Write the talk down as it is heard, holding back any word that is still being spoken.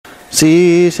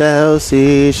Seashells,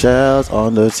 seashells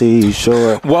on the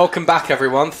seashore. Welcome back,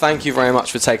 everyone. Thank you very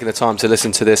much for taking the time to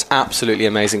listen to this absolutely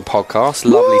amazing podcast.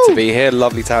 Lovely to be here.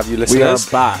 Lovely to have you listeners. We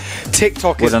are back.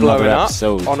 TikTok is blowing up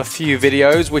on a few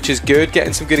videos, which is good.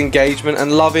 Getting some good engagement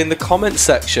and love in the comment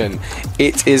section.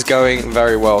 It is going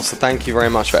very well. So thank you very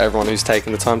much for everyone who's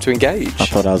taken the time to engage. I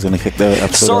thought I was going to kick the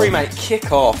episode Sorry, off. mate.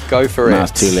 Kick off. Go for it. No,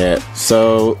 it's too late.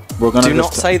 So we're going to... Do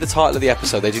not say the title of the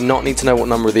episode. They do not need to know what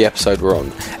number of the episode we're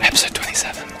on. Episode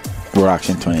 27. We're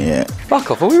actually 28.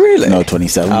 Fuck off, are we really? No,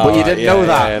 27. Oh, but you didn't know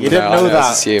that. Yeah, you didn't know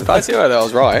that. I see whether I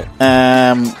was right.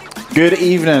 Good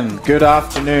evening, good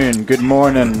afternoon, good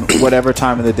morning, whatever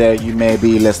time of the day you may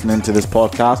be listening to this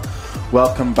podcast.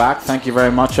 Welcome back. Thank you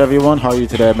very much, everyone. How are you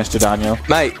today, Mr. Daniel?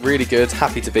 Mate, really good.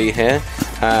 Happy to be here.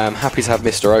 Happy to have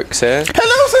Mr. Oakes here.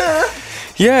 Hello, sir.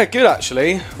 Yeah, good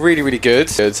actually. Really, really good.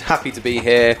 Happy to be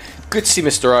here. Good to see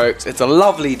Mr. Oakes. It's a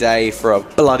lovely day for a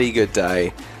bloody good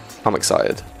day. I'm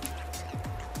excited.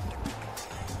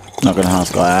 Not going to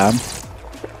ask how I am.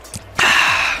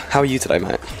 How are you today,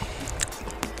 mate?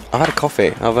 I've had a coffee.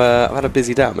 I've had a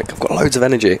busy day. I've got loads of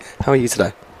energy. How are you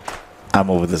today? I'm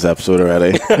over this episode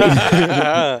already.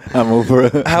 I'm over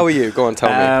it. How are you? Go on, tell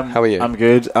me. How are you? I'm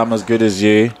good. I'm as good as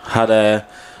you. Had a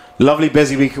lovely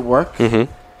busy week at work.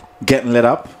 Mm-hmm. Getting lit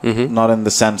up. Mm-hmm. Not in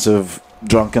the sense of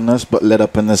drunkenness, but lit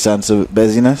up in the sense of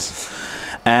busyness.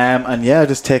 And yeah,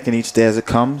 just taking each day as it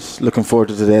comes. Looking forward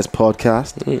to today's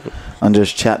podcast. And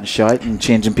just chatting shite and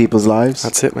changing people's lives.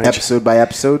 That's it, mate. Episode by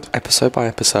episode. Episode by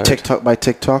episode. TikTok by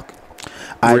TikTok.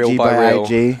 Reel IG by reel.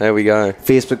 IG. There we go.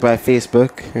 Facebook by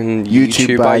Facebook. And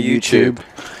YouTube by YouTube.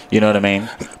 You know what I mean?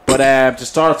 But to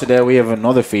start off today, we have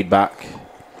another feedback.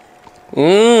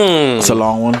 It's a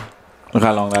long one. Look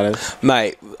how long that is.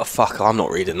 Mate, fuck, I'm not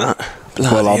reading that.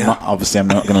 Well, obviously I'm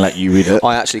not going to let you read it.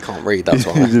 I actually can't read, that's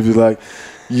why. You'll be like,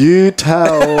 you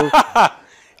tell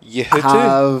You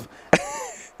have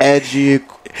educated.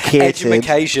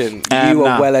 Education. You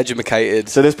are well educated.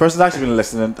 So this person's actually been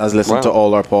listening to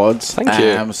all our pods. Thank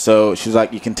you. So she's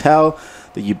like, you can tell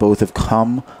that you both have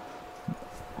become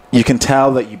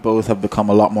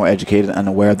a lot more educated and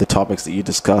aware of the topics that you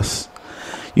discuss.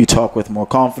 You talk with more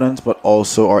confidence, but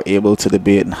also are able to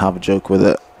debate and have a joke with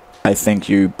it. I think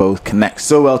you both connect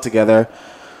so well together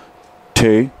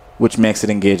too, which makes it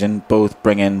engaging. Both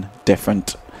bring in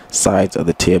different sides of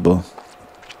the table.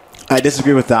 I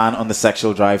disagree with Dan on the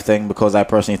sexual drive thing because I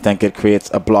personally think it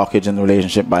creates a blockage in the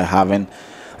relationship by having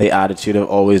the attitude of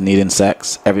always needing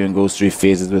sex. Everyone goes through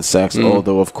phases with sex,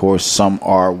 although of course some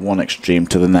are one extreme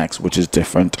to the next, which is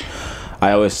different.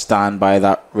 I always stand by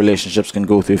that relationships can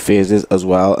go through phases as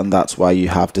well, and that's why you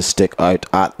have to stick out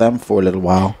at them for a little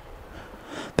while.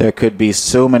 There could be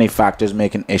so many factors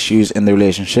making issues in the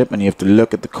relationship, and you have to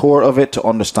look at the core of it to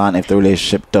understand if the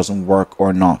relationship doesn't work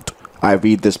or not. I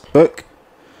read this book.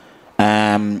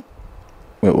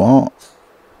 Wait, what?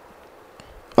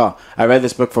 Oh, I read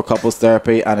this book for couples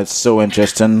therapy, and it's so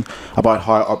interesting about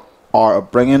how our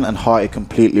upbringing and how it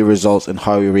completely results in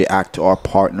how we react to our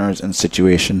partners and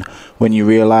situation. When you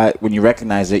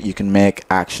recognize it, you can make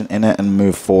action in it and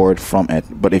move forward from it.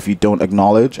 But if you don't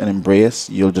acknowledge and embrace,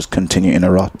 you'll just continue in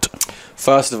a rut.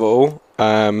 First of all, do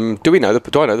I know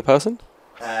the person?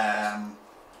 I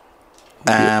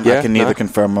can neither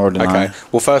confirm or deny. Okay.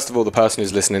 Well, first of all, the person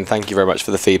who's listening, thank you very much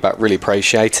for the feedback. Really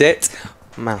appreciate it.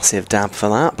 Massive dab for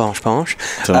that. Bosh.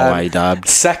 Don't know why he dabbed.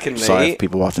 Secondly, sorry for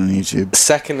people watching on YouTube.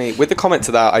 Secondly, with the comment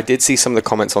to that, I did see some of the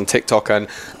comments on TikTok, and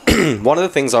one of the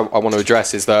things I want to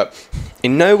address is that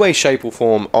in no way, shape or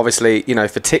form, obviously,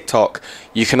 for TikTok,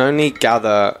 you can only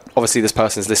gather, obviously this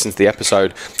person's listened to the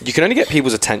episode, you can only get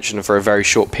people's attention for a very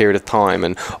short period of time,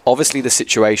 and obviously the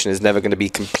situation is never going to be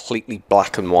completely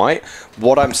black and white.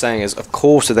 What I'm saying is, of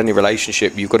course, with any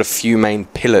relationship, you've got a few main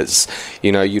pillars.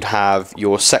 You'd have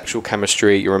your sexual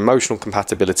chemistry, your emotional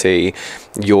compatibility,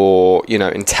 your,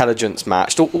 intelligence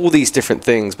matched, all these different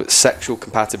things, but sexual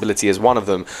compatibility is one of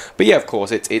them. But yeah, of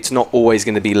course, it's not always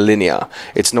going to be linear.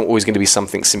 It's not always going to be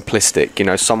something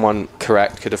simplistic. Someone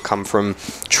could have come from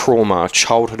trauma,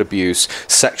 childhood abuse,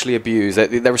 sexually abused.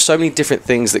 There are so many different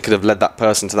things that could have led that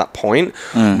person to that point.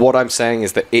 What I'm saying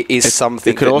is that it is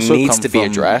something that needs to be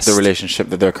addressed. The relationship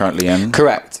that they're currently in.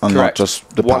 Correct. And not just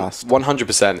the past.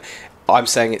 100%. I'm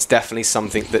saying it's definitely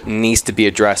something that needs to be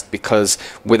addressed, because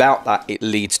without that, it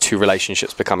leads to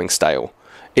relationships becoming stale.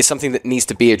 It's something that needs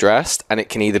to be addressed, and it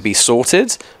can either be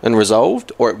sorted and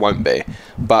resolved, or it won't be.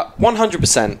 But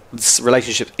 100%, this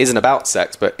relationship isn't about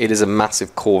sex, but it is a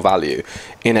massive core value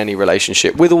in any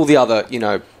relationship, with all the other,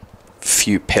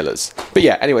 few pillars. But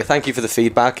yeah, anyway, thank you for the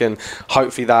feedback, and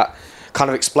hopefully that kind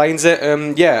of explains it.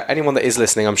 Yeah, anyone that is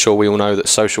listening, I'm sure we all know that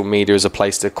social media is a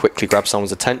place to quickly grab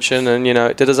someone's attention, and you know,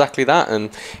 it did exactly that. And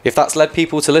if that's led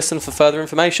people to listen for further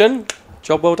information,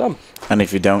 job well done. And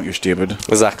if you don't, you're stupid.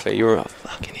 Exactly, you're a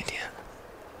fucking idiot.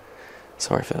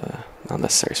 Sorry for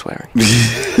unnecessary swearing.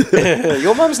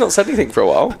 Your mum's not said anything for a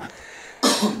while.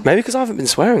 Maybe because I haven't been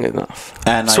swearing enough.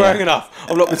 Swearing enough.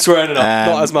 I've not been swearing enough.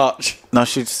 Not as much. No, I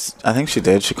think she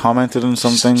did. She commented on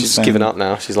something. She's given up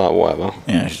now. She's like, whatever.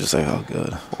 Yeah, she's just like, oh,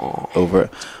 good. Over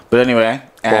it. But anyway,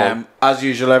 as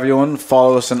usual, everyone,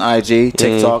 follow us on IG,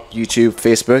 TikTok, YouTube,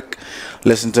 Facebook.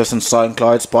 Listen to us on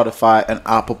SoundCloud, Spotify, and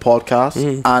Apple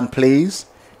Podcasts. And please,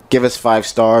 give us 5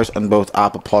 stars on both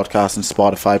Apple Podcasts and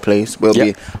Spotify, please. We'll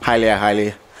be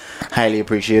highly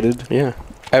appreciated. Yeah.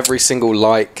 Every single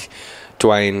like,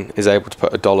 Dwayne is able to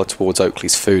put $1 towards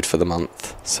Oakley's food for the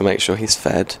month. So make sure he's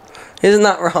fed. Isn't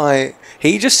that right?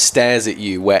 He just stares at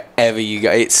you wherever you go.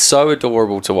 It's so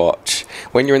adorable to watch.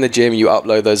 When you're in the gym, you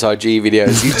upload those IG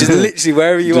videos. You just literally,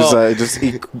 wherever you are.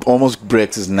 He almost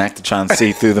breaks his neck to try and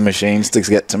see through the machines to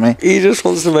get to me. He just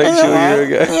wants to make sure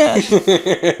you're okay.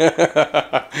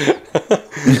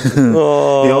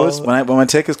 He always, when I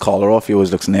take his collar off, he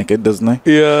always looks naked, doesn't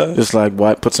he? Yeah. Just like,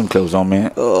 what? Put some clothes on me.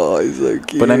 Oh, he's so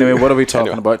cute. But anyway, what are we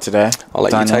talking about today? I'll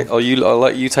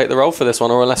let you take the role for this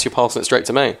one, or unless you're passing it straight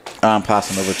to me. I'm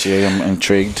passing over to you. I'm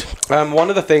intrigued. One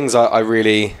of the things I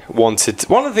really wanted...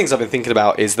 One of the things I've been thinking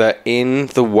about is that in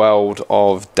the world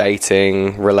of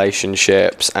dating,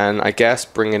 relationships, and I guess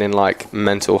bringing in like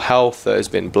mental health that has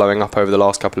been blowing up over the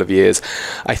last couple of years,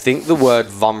 I think the word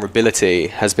vulnerability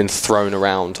has been thrown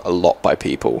around a lot by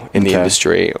people in the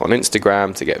industry, on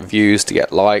Instagram, to get views, to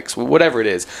get likes, whatever it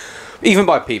is. Even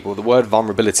by people, the word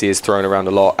vulnerability is thrown around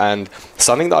a lot, and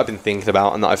something that I've been thinking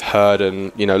about and that I've heard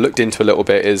and, you know, looked into a little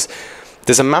bit is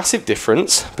there's a massive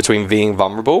difference between being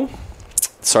vulnerable.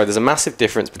 There's a massive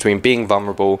difference between being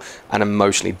vulnerable and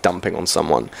emotionally dumping on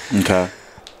someone. Okay.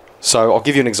 So I'll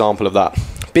give you an example of that.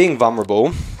 Being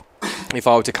vulnerable, if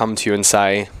I were to come to you and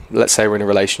say, let's say we're in a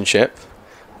relationship,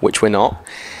 which we're not.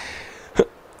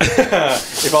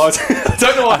 If I was, I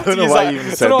don't know why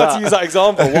to use that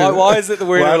example. Why is it that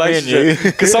we're in a relationship?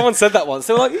 Because someone said that once.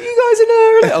 They were like, "Are you guys in a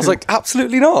relationship?" I was like,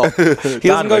 "Absolutely not."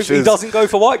 He doesn't go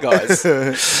for white guys.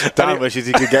 Dan wishes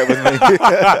he could get with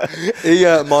me.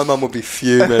 Yeah, my mum would be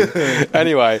fuming.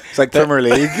 Anyway, it's like Premier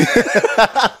League.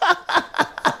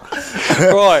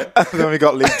 Right. Then we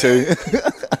got League 2.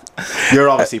 You're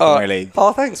obviously Premier League.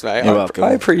 Oh, thanks, mate. You're welcome.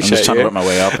 I appreciate it. I'm just trying to work my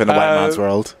way up in a white man's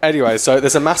world. Anyway, so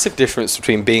there's a massive difference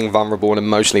between being vulnerable and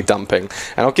emotionally dumping.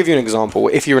 And I'll give you an example.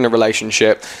 If you're in a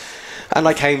relationship and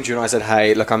I came to you and I said,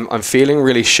 hey, look, I'm feeling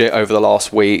really shit over the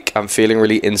last week. I'm feeling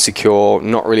really insecure,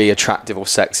 not really attractive or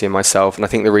sexy in myself. And I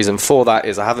think the reason for that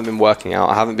is I haven't been working out,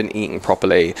 I haven't been eating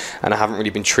properly, and I haven't really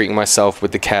been treating myself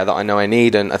with the care that I know I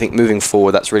need. And I think moving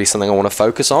forward, that's really something I want to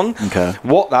focus on. Okay.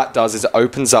 What that does is it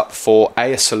opens up for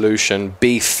A, a solution,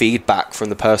 B, feedback from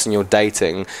the person you're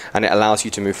dating, and it allows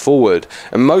you to move forward.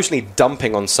 Emotionally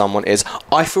dumping on someone is,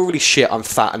 I feel really shit, I'm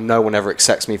fat, and no one ever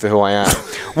accepts me for who I am.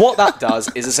 What that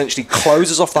does is essentially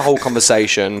closes off the whole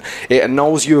conversation, it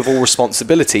annuls you of all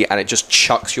responsibility, and it just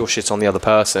chucks your shit on the other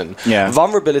person. Yeah.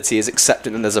 Vulnerability is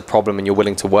accepting that there's a problem and you're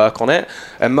willing to work on it.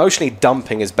 Emotionally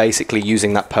dumping is basically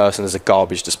using that person as a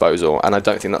garbage disposal, and I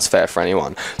don't think that's fair for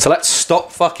anyone. So let's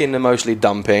stop fucking emotionally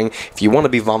dumping. If you want to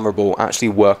be vulnerable, actually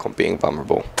work on being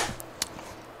vulnerable.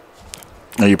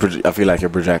 I feel like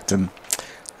you're projecting.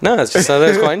 No, it's just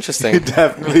it's quite interesting. You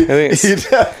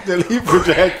definitely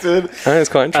projected. I think it's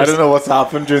quite interesting. I don't know what's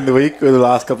happened during the week or the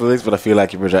last couple of weeks, but I feel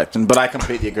like you're projecting. But I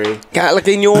completely agree. Yeah, like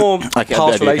in your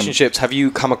past relationships, have you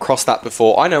come across that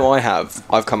before? I know I have.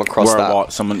 I've come across that.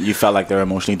 What? Someone you felt like they're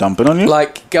emotionally dumping on you?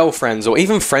 Like girlfriends or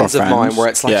even friends of mine, where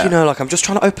it's like, you know, like I'm just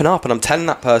trying to open up and I'm telling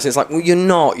that person, it's like, well, you're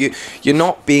not. You're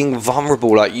not being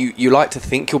vulnerable. Like you like to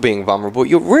think you're being vulnerable.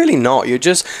 You're really not. You're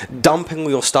just dumping all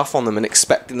your stuff on them and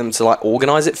expecting them to like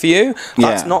organize it for you.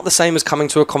 That's not the same as coming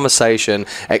to a conversation,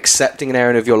 accepting an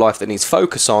area of your life that needs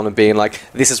focus on, and being like,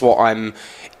 this is what I'm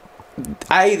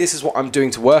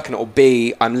doing to work on it, or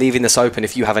B, I'm leaving this open.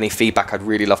 If you have any feedback, I'd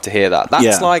really love to hear that.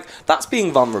 That's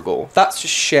being vulnerable. That's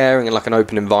just sharing in like an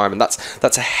open environment.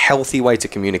 That's a healthy way to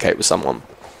communicate with someone.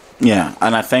 Yeah,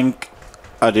 and I think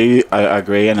I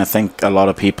agree, and I think a lot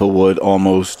of people would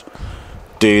almost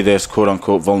do this quote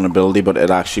unquote vulnerability, but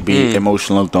it actually be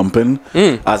emotional dumping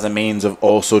as a means of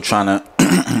also trying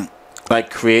to like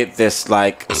create this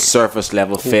like surface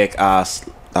level fake ass.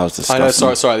 That was disgusting. I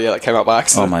know, sorry, yeah, that came out by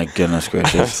accident. Oh my goodness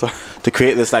gracious. To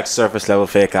create this like surface level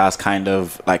fake ass kind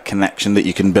of like connection that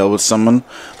you can build with someone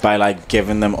by like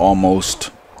giving them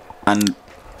almost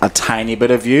a tiny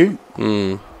bit of you.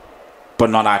 but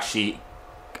not actually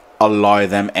allow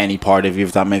them any part of you,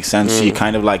 if that makes sense. So you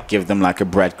kind of like give them like a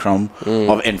breadcrumb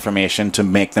of information to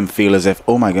make them feel as if,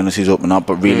 oh my goodness, he's open up,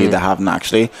 but really they haven't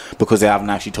actually, because they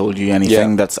haven't actually told you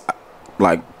anything that's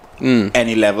like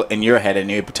any level in your head,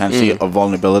 any potentially of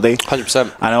vulnerability. 100%.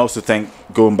 And I also think,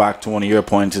 going back to one of your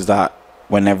points, is that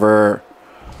whenever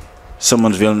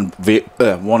someone's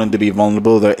wanting to be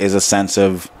vulnerable, there is a sense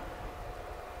of,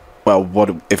 well, what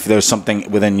if there's something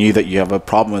within you that you have a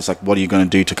problem with? It's like, what are you going to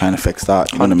do to kind of fix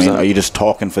that? You know what I mean? Are you just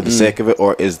talking for the sake of it,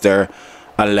 or is there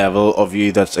a level of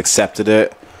you that's accepted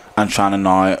it and trying to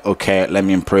now, okay, let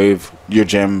me improve your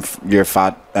gym, your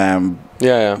fat,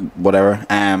 whatever.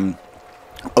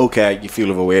 Okay, you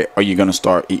feel overweight. Are you going to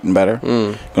start eating better?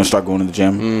 Going to start going to the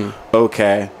gym?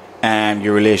 Okay,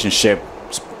 your relationship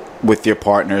with your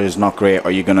partner is not great.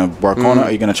 Are you going to work on it?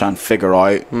 Are you going to try and figure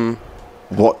out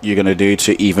what you're going to do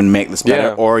to even make this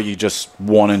better? Or are you just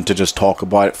wanting to just talk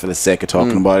about it for the sake of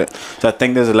talking about it? So I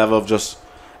think there's a level of just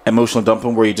emotional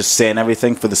dumping where you're just saying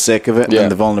everything for the sake of it,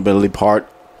 and the vulnerability part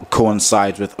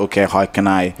coincides with, okay, how can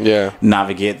I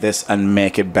navigate this and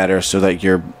make it better so that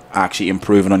you're actually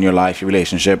improving on your life, your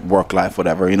relationship, work life,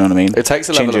 whatever, you know what I mean? It takes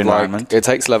a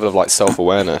level of like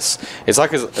self-awareness. It's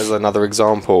like, as another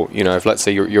example, you know, if let's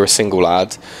say you're a single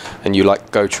lad and you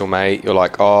like go to your mate, you're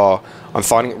like, oh, I'm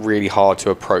finding it really hard to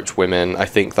approach women. I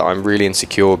think that I'm really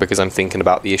insecure because I'm thinking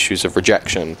about the issues of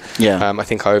rejection. I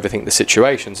think I overthink the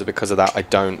situation, so because of that I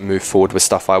don't move forward with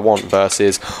stuff I want,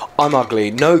 versus I'm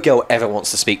ugly, no girl ever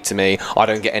wants to speak to me, I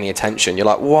don't get any attention. You're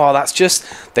like, wow, that's just,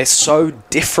 they're so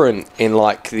different in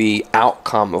like the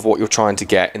outcome of what you're trying to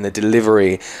get, in the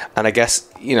delivery, and I guess,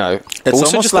 you know, it's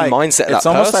also just like the mindset of that person. It's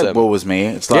almost like, woe was me.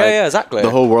 It's like, exactly, the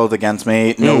whole world against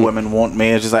me, no women want me.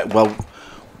 It's just like, well,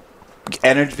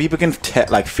 energy, people can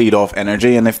like feed off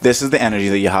energy, and if this is the energy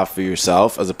that you have for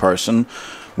yourself as a person,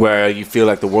 where you feel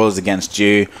like the world is against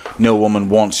you, no woman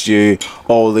wants you,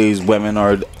 all these women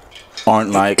aren't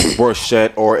like worth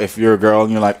shit, or if you're a girl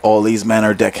and you're like, all these men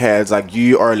are dickheads, like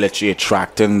you are literally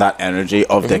attracting that energy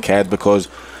of dickhead, because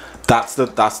that's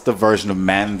the version of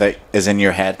men that is in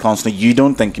your head constantly. You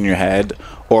don't think in your head,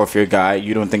 or if you're a guy,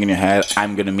 you don't think in your head,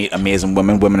 I'm gonna meet amazing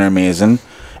women are amazing.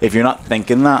 If you're not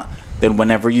thinking that, then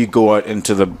whenever you go out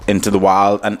into the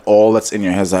wild and all that's in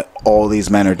your head is like, all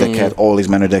these men are dickheads, all these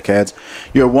men are dickheads,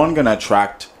 you're gonna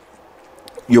attract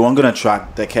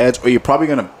dickheads, or you're probably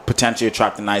gonna potentially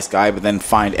attract a nice guy, but then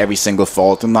find every single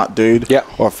fault in that dude,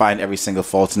 or find every single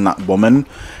fault in that woman,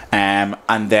 and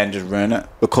then just ruin it,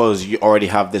 because you already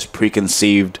have this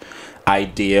preconceived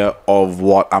idea of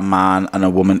what a man and a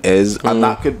woman is, and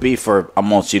that could be for a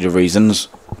multitude of reasons.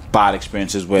 Bad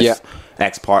experiences with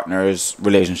ex-partners,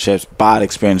 relationships, bad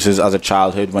experiences as a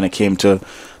childhood when it came to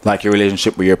like your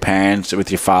relationship with your parents, with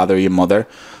your father, your mother.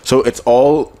 So it's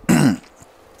all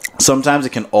sometimes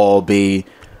it can all be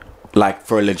like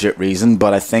for a legit reason,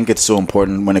 but I think it's so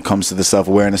important when it comes to the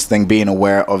self-awareness thing, being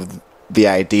aware of the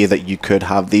idea that you could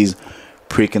have these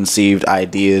preconceived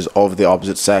ideas of the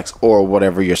opposite sex or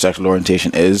whatever your sexual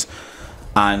orientation is,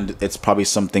 and it's probably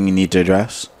something you need to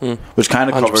address, which kind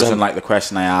of covers 100%. In like the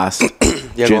question I asked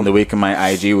during the week in my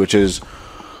IG, which is,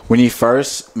 when you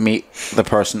first meet the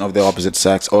person of the opposite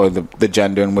sex or the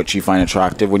gender in which you find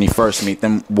attractive, when you first meet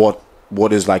them,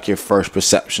 what is like your first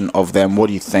perception of them? What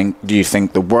do you think? Do you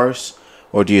think the worst,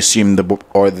 or do you assume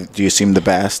the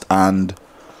best? And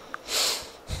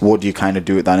what do you kind of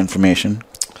do with that information?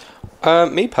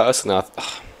 Me personally,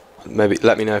 maybe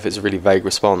let me know if it's a really vague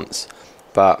response,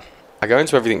 but I go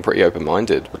into everything pretty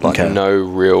open-minded, with like no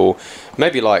real,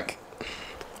 maybe like,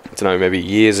 I don't know, maybe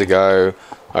years ago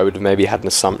I would have maybe had an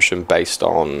assumption based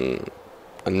on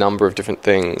a number of different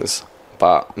things,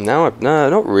 but now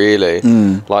no, not really.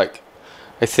 Like,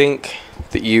 I think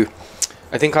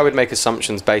I would make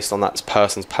assumptions based on that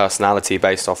person's personality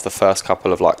based off the first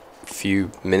couple of like few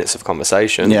minutes of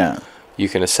conversation. You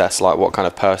can assess like what kind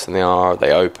of person they are. Are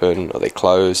they open? Are they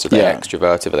closed? Are they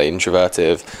extroverted? Are they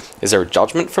introverted? Is there a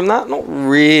judgment from that? Not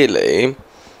really.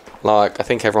 Like, I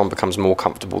think everyone becomes more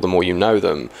comfortable the more you know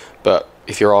them. But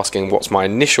if you're asking what's my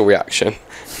initial reaction,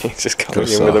 he's just coming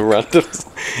in with a random.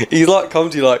 He's like, come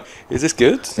to you like, is this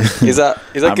good? Is that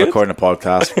I'm good? Recording a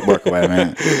podcast. Work away,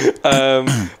 man.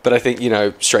 But I think, you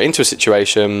know, straight into a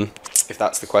situation, if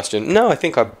that's the question, no, I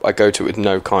think I go to it with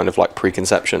no kind of like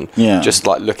preconception. Just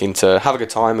like looking to have a good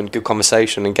time and good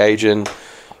conversation, engaging,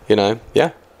 you know.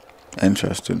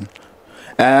 Interesting.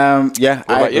 I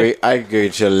agree. I agree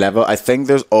to a level. I think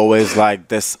there's always like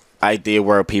this idea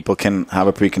where people can have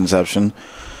a preconception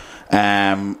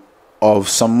of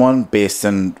someone based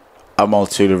on a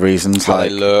multitude of reasons, how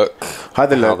like they look, how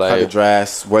they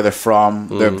dress, where they're from,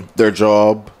 their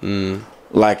job,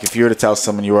 Like, if you were to tell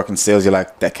someone you work in sales, you're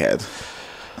like, dickhead.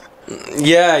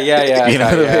 Yeah. You know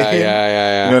what I mean?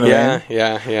 Yeah. You know what I mean?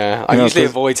 Yeah. I usually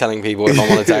avoid telling people if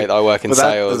I'm on a date that I work in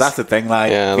sales. That's the thing,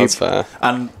 like, yeah, that's fair.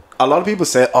 And a lot of people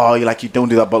say, "Oh, you don't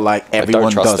do that," but like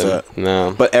everyone does it.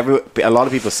 No, but a lot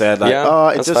of people said like, "Oh,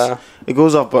 it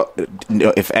goes up." But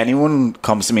if anyone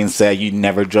comes to me and say you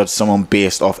never judge someone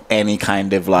based off any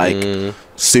kind of like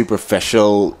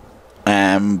superficial,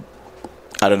 I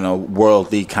don't know,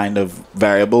 worldly kind of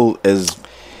variable,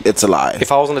 it's a lie.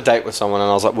 If I was on a date with someone and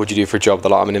I was like, "What do you do for a job?"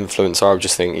 They're like, "I'm an influencer," I would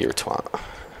just think you're a twat.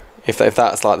 If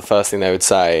that's like the first thing they would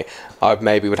say, I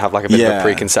maybe would have like a bit of a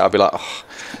preconcept. I'd be like, oh,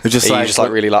 you just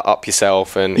really like up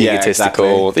yourself and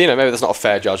egotistical. Exactly. You know, maybe that's not a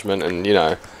fair judgment, and you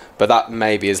know, but that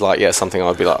maybe is like something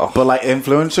I'd be like, oh. But like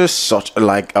influencer is such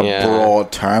like a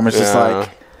broad term. It's just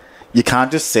like you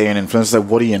can't just say an influencer. Like,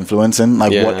 what are you influencing?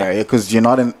 Like what area? Because you're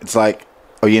not in. It's like,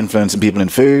 are you influencing people in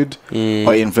food? Are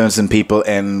you influencing people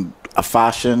in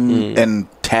fashion, in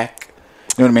tech?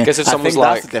 You know what I mean? Because if someone's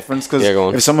like, that's the difference. Because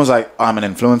if someone's like, I'm an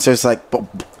influencer, it's like, but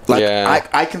like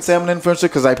I can say I'm an influencer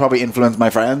because I probably influence my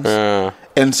friends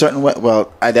in certain way.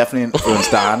 Well, I definitely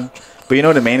influence Dan, but you know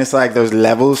what I mean? It's like there's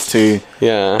levels to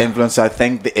influence. I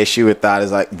think the issue with that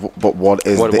is like, but what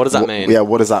does that mean? Yeah,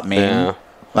 what does that mean? Yeah.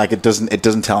 Like it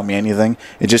doesn't tell me anything.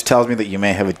 It just tells me that you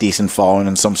may have a decent following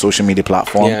in some social media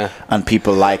platform, and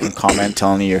people like and comment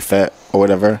telling you you're fit or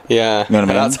whatever. Yeah, you know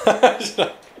what I mean?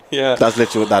 Yeah, that's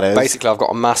literally what that is. Basically, I've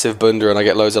got a massive bunda and I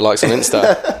get loads of likes on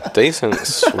Insta. Decent,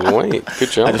 sweet,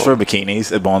 good job. I just wear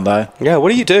bikinis at Bondi. Yeah,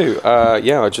 what do you do? I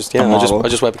just wear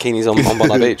bikinis on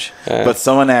Bondi Beach. Yeah. But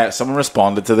someone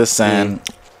responded to this saying,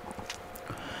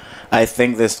 I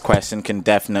think this question can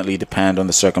definitely depend on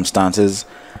the circumstances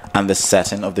and the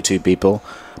setting of the two people.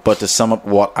 But to sum up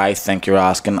what I think you're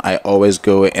asking, I always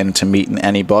go into meeting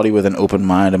anybody with an open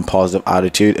mind and positive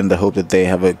attitude in the hope that they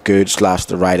have a good /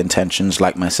 the right intentions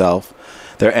like myself.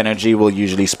 Their energy will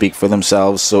usually speak for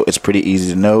themselves, so it's pretty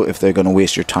easy to know if they're going to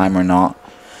waste your time or not.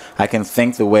 I can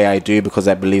think the way I do because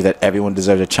I believe that everyone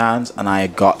deserves a chance, and I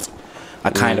got a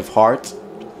kind of heart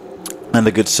and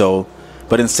a good soul.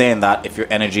 But in saying that, if your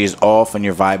energy is off and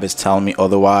your vibe is telling me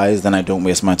otherwise, then I don't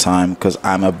waste my time because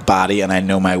I'm a baddie and I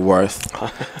know my worth.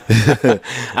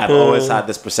 I've always had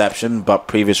this perception, but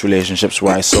previous relationships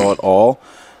where I saw it all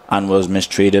and was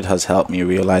mistreated has helped me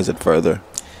realize it further.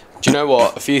 Do you know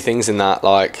what? A few things in that,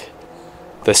 like,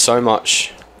 there's so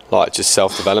much, like, just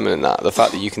self-development in that. The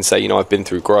fact that you can say, you know, I've been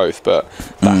through growth, but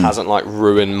that hasn't, like,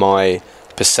 ruined my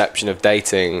perception of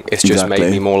dating. It's just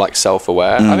made me more like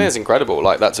self-aware. I think it's incredible.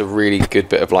 Like, that's a really good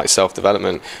bit of like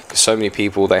self-development, because so many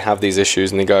people, they have these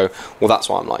issues and they go, well, that's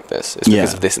why I'm like this, it's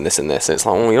because of this and this and this, and it's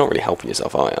like, well, you're not really helping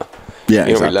yourself, are you? You're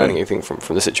not really learning anything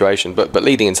from the situation. But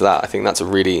leading into that, I think that's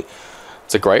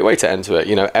it's a great way to enter it.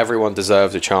 You know, everyone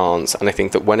deserves a chance, and I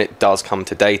think that when it does come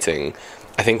to dating,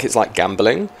 I think it's like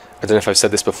gambling. I don't know if I've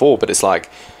said this before, but it's like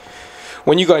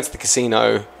when you go into the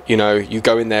casino, you know, you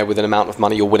go in there with an amount of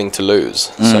money you're willing to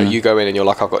lose. So you go in and you're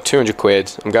like, I've got 200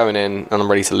 quid, I'm going in and I'm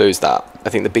ready to lose that. I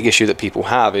think the big issue that people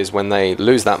have is when they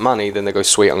lose that money, then they go,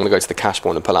 sweet, I'm going to go to the cash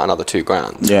point and pull out another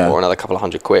 $2,000 or another couple of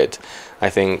 £100. I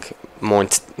think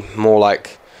more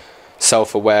like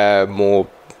self-aware, more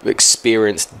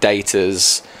experienced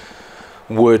daters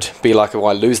would be like, if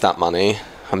I lose that money,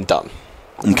 I'm done.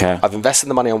 Okay. I've invested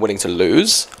the money I'm willing to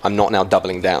lose. I'm not now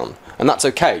doubling down. And that's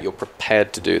okay. You're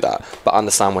prepared to do that. But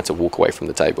understand when to walk away from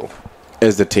the table.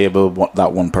 Is the table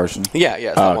that one person? Yeah,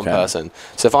 it's that one person.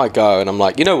 So if I go and I'm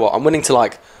like, you know what, I'm willing to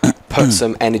like put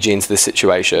some energy into this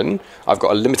situation. I've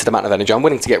got a limited amount of energy. I'm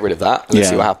willing to get rid of that and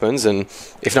see what happens. And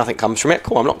if nothing comes from it,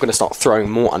 cool. I'm not going to start throwing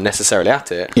more unnecessarily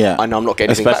at it. Yeah. I know I'm not getting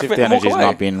anything back from it. Especially if the energy is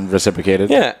not being reciprocated.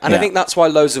 Yeah. And I think that's why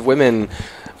loads of women...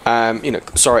 you know,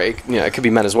 sorry, you know, it could be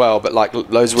men as well, but like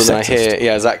loads of women I hear,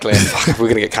 we're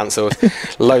gonna get cancelled.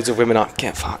 Loads of women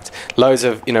get fucked. Loads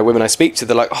of, you know, women I speak to,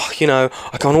 they're like, oh, you know,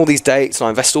 I go on all these dates and I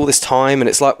invest all this time, and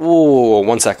it's like, oh,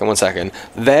 one second.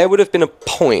 There would have been a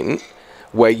point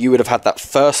where you would have had that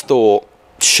first thought,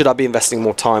 should I be investing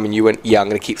more time? And you went, yeah, I'm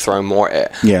going to keep throwing more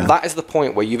at it. Yeah. That is the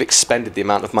point where you've expended the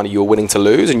amount of money you're willing to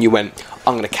lose, and you went,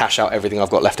 I'm going to cash out everything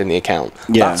I've got left in the account.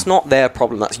 Yeah. That's not their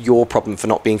problem. That's your problem for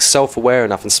not being self-aware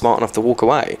enough and smart enough to walk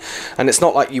away. And it's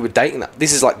not like you were dating that.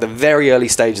 This is like the very early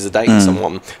stages of dating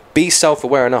someone. Be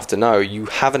self-aware enough to know you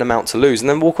have an amount to lose, and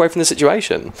then walk away from the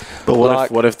situation. But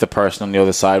what if the person on the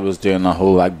other side was doing the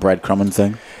whole like breadcrumbing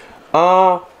thing?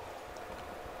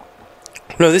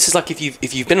 No, this is like if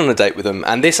you've been on a date with them,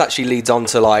 and this actually leads on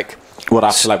to like... What,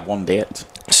 after like one date?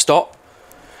 Stop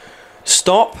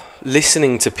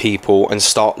listening to people and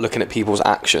start looking at people's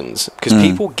actions, because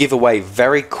people give away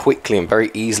very quickly and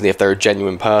very easily if they're a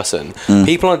genuine person.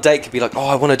 People on a date could be like, oh,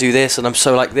 I want to do this and I'm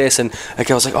so like this, and a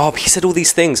girl's like, oh, but he said all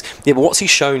these things. Yeah, but what's he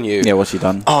shown you? Yeah, what's he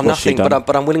done? Oh, nothing,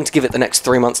 but I'm willing to give it the next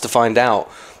 3 months to find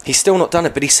out. He's still not done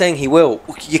it, but he's saying he will.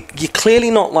 You're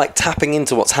clearly not like tapping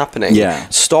into what's happening. Yeah.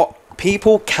 Stop.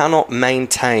 People cannot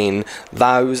maintain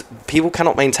those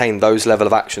level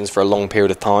of actions for a long period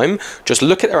of time. Just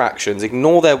look at their actions,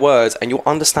 ignore their words, and you'll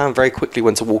understand very quickly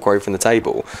when to walk away from the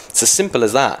table. It's as simple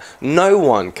as that. No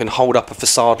one can hold up a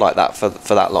facade like that for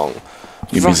that long.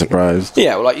 You'd be surprised.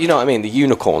 Yeah, well, like, you know what I mean, the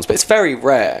unicorns, but it's very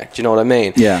rare. Do you know what I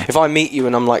mean? Yeah. If I meet you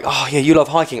and I'm like, oh yeah, you love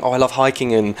hiking. Oh, I love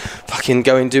hiking and fucking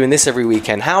doing this every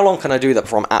weekend. How long can I do that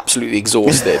before I'm absolutely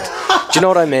exhausted? Do you know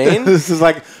what I mean? This is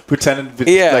like pretending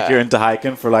like you're into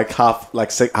hiking for like half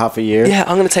a year. Yeah,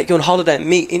 I'm going to take you on holiday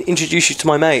and introduce you to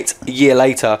my mate. A year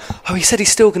later, oh, he said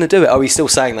he's still going to do it. Oh, he's still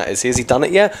saying that, is he? Has he done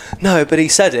it yet? No, but he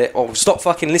said it. Oh, stop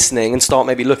fucking listening and start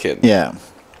maybe looking. Yeah.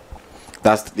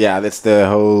 That's the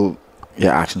whole...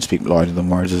 Yeah, actions speak louder than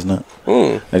words, isn't it?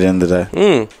 At the end of the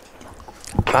day.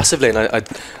 Massively. And I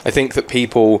think that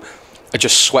people are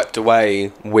just swept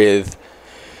away with...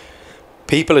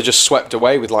 People are just swept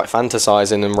away with like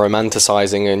fantasizing and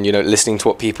romanticizing and, you know, listening to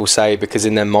what people say, because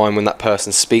in their mind when that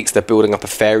person speaks, they're building up a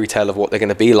fairy tale of what they're going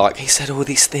to be like. He said all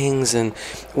these things and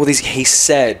all these... He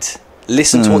said...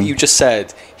 Listen to what you just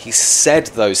said. He said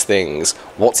those things.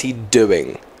 What's he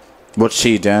doing? What's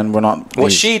she doing?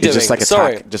 What's she doing? Just like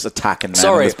attacking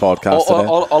them in this podcast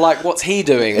or like, what's he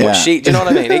doing? Yeah. What's she? Do you know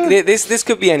what I mean? This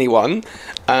could be anyone.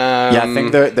 Yeah, I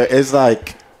think there is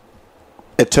like...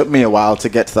 It took me a while to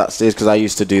get to that stage, because I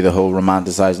used to do the whole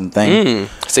romanticizing thing.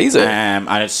 It's easy. And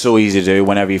it's so easy to do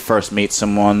whenever you first meet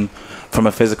someone. From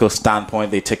a physical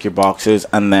standpoint, they tick your boxes,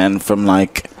 and then from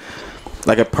like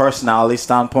a personality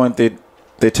standpoint,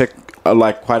 they tick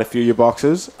like quite a few of your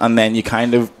boxes, and then you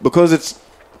kind of... Because it's...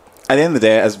 At the end of the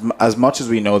day, as much as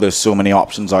we know there's so many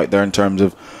options out there in terms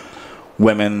of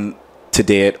women to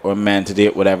date or men to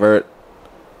date, whatever,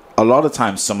 a lot of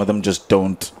times some of them just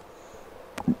don't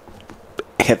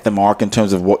hit the mark in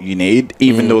terms of what you need,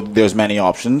 even though there's many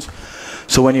options.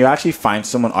 So when you actually find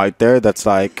someone out there that's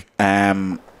like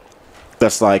a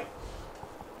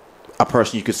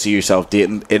person you could see yourself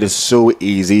dating, it is so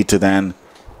easy to then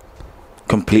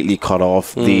completely cut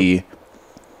off the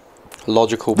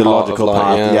logical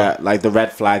part, yeah, like the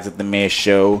red flags that they may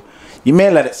show. You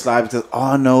may let it slide because,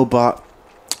 oh no, but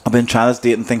I've been trying this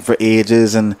dating thing for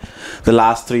ages, and the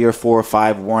last 3 or 4 or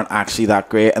 5 weren't actually that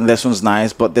great, and this one's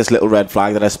nice, but this little red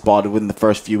flag that I spotted within the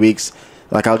first few weeks,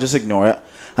 like, I'll just ignore it.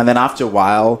 And then after a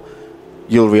while,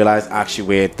 you'll realize, actually,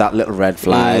 wait, that little red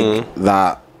flag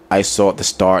that I saw at the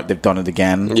start, they've done it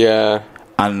again. Yeah.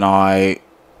 And now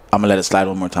I'm gonna let it slide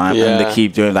one more time, and they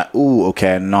keep doing like, ooh,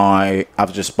 okay, now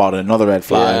I've just spotted another red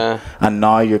flag, and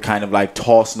now you're kind of like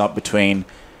tossing up between,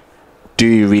 do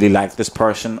you really like this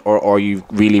person, or are you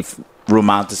really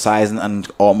romanticizing and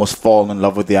almost falling in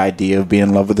love with the idea of being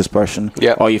in love with this person?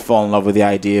 Yeah. Or you fall in love with the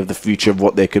idea of the future of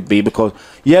what they could be, because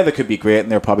they could be great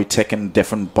and they're probably ticking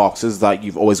different boxes that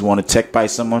you've always wanted ticked by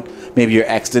someone. Maybe your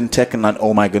ex didn't tick, and then,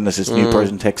 oh my goodness, this new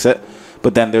person ticks it.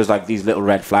 But then there's like these little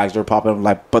red flags that are popping up,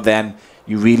 like, but then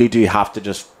you really do have to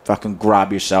just fucking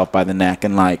grab yourself by the neck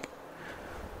and like,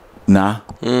 nah.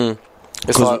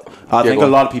 Because I think a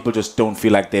lot of people just don't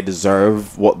feel like they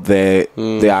deserve what they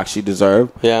actually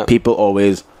deserve. Yeah. People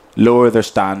always lower their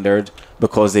standard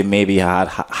because they maybe have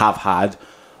had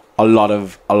a lot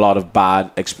of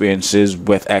bad experiences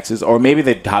with exes, or maybe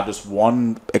they had just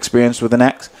one experience with an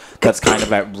ex that's kind of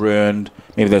like ruined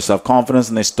maybe their self-confidence,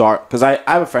 and they start... Because I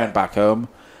have a friend back home,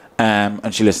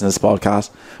 and she listens to this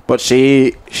podcast, but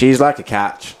she's like a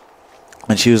catch,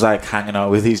 and she was like hanging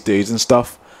out with these dudes and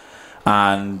stuff,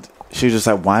 and she was just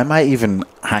like, why am I even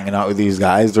hanging out with these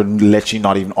guys? They're literally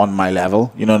not even on my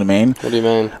level. You know what I mean? What do you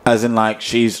mean? As in, like,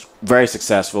 she's very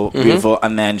successful, beautiful,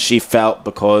 and then she felt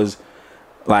because,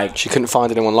 like... She couldn't find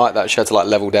anyone like that. She had to, like,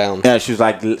 level down. Yeah, she was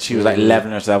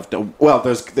leveling herself. Well,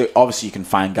 obviously you can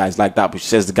find guys like that, but she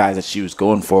says the guys that she was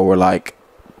going for were, like,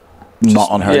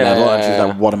 not on her level, and she's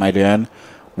like, what am I doing?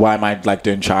 Why am I like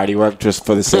doing charity work just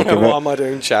for the sake of it? Why am I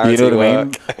doing charity work? You know what I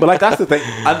mean? But like, that's the thing,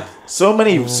 and so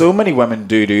many women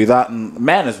do that, and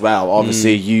men as well.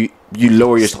 Obviously, you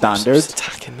lower your standards. Stop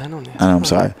attacking men on this. And I'm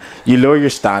sorry, you lower your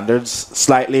standards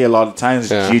slightly a lot of times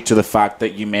due to the fact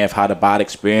that you may have had a bad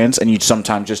experience, and you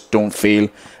sometimes just don't feel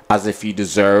as if you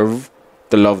deserve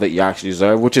the love that you actually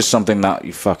deserve, which is something that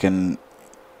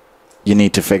you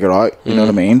need to figure out. You know what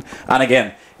I mean? And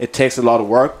again, it takes a lot of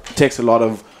work. It takes a lot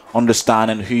of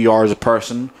understanding who you are as a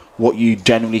person, what you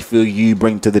genuinely feel you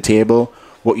bring to the table,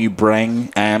 what you bring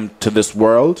to this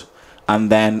world. And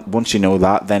then once you know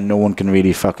that, then no one can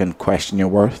really fucking question your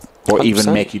worth or 100%.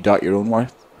 even make you doubt your own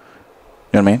worth.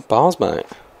 You know what I mean? Bars, mate.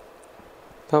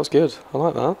 That was good. I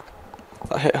like that.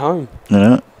 That hit home. You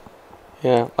know?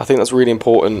 Yeah, I think that's really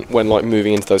important when like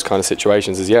moving into those kind of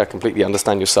situations is completely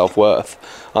understand your self-worth.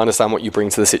 I understand what you bring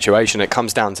to the situation. It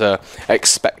comes down to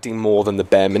expecting more than the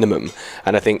bare minimum.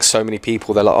 And I think so many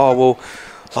people, they're like, oh, well,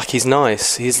 like he's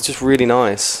nice. He's just really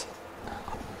nice.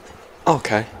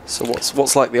 Okay, so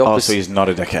what's like the opposite? Oh, so he's not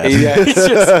a dickhead. Yeah,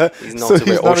 he's not a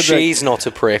prick. Or she's not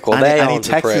a prick. Or they aren't a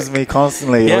prick. And he texts me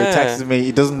constantly. Yeah. Or he texts me.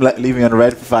 He doesn't leave me on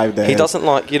red for 5 days. He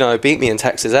doesn't beat me and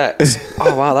text his ex.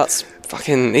 Oh, wow, that's...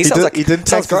 Fucking, he didn't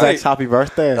text his ex happy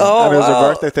birthday. Oh, and it was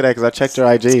her birthday today because I checked her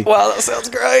IG. Wow, that sounds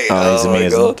great. Oh, he's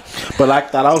amazing. My God. But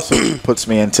like that also puts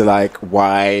me into like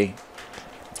why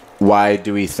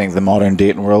do we think the modern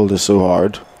dating world is so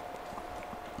hard?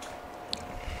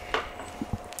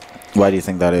 Why do you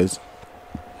think that is?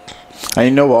 And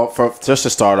you know what? Just to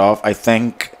start off, I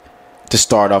think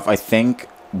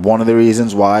one of the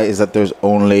reasons why is that there's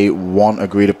only one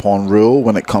agreed upon rule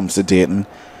when it comes to dating.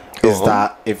 Is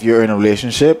that if you're in a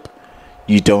relationship,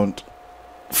 you don't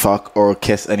fuck or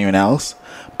kiss anyone else.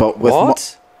 But with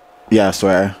what? Yeah, I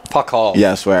swear. Fuck off.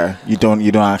 Yeah, I swear. You don't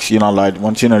actually. You're not allowed.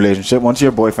 Once you're in a relationship, once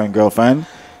you're boyfriend girlfriend,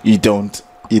 you don't.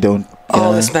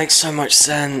 This makes so much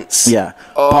sense. Yeah.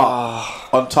 Oh.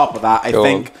 But on top of that, I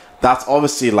think that's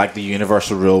obviously like the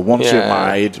universal rule. Once you're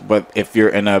married, but if you're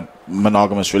in a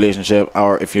monogamous relationship,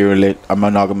 or if you're a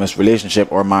monogamous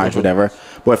relationship or marriage, whatever,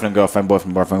 boyfriend girlfriend,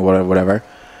 whatever.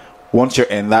 Once you're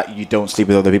in that, you don't sleep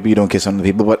with other people, you don't kiss other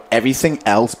people, but everything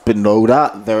else below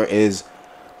that,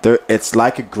 it's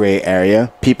like a grey area.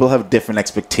 People have different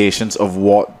expectations of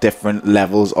what different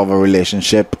levels of a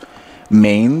relationship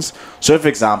means. So, for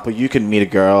example, you can meet a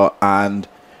girl and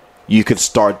you could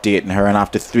start dating her, and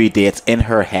after 3 dates, in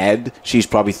her head, she's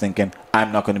probably thinking,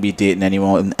 I'm not going to be dating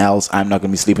anyone else, I'm not going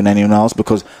to be sleeping with anyone else,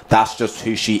 because that's just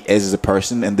who she is as a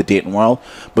person in the dating world.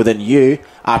 But then you,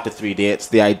 after 3 dates,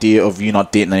 the idea of you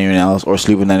not dating anyone else or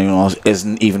sleeping with anyone else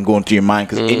isn't even going through your mind,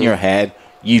 because in your head,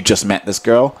 you just met this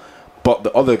girl, but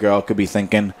the other girl could be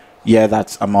thinking,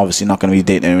 I'm obviously not going to be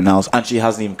dating anyone else, and she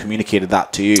hasn't even communicated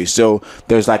that to you. So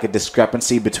there's like a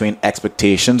discrepancy between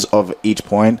expectations of each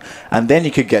point, and then you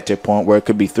could get to a point where it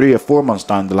could be 3 or 4 months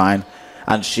down the line,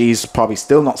 and she's probably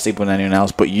still not sleeping with anyone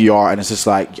else, but you are, and it's just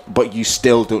like, but you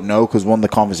still don't know because the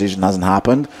conversation hasn't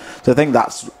happened. So I think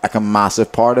that's like a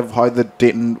massive part of how the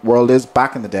dating world is.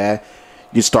 Back in the day,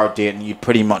 you start dating, you'd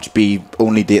pretty much be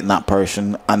only dating that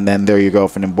person, and then they're your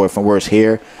girlfriend and boyfriend. Whereas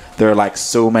here, there are like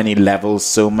so many levels,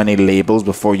 so many labels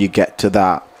before you get to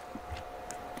that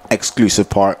exclusive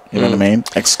part. You know what I mean?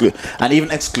 And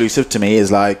even exclusive to me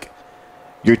is like,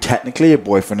 you're technically a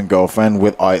boyfriend and girlfriend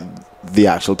without the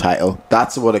actual title.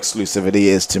 That's what exclusivity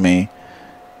is to me.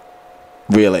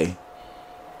 Really.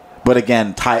 But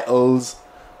again, titles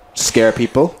scare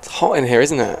people. It's hot in here,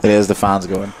 isn't it? It is, the fans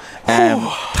going.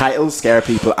 Titles scare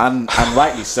people, and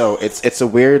rightly so. It's a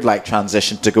weird like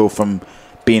transition to go from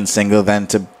being single then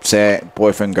to say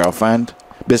boyfriend girlfriend.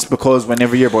 Just because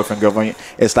whenever you're boyfriend girlfriend,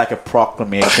 it's like a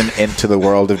proclamation into the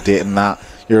world of dating that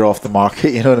you're off the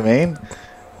market. You know what I mean?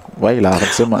 Why are you laughing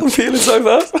so much? I'm feeling so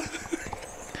bad.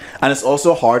 And it's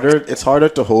also harder. It's harder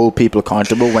to hold people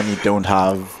accountable when you don't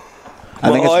have.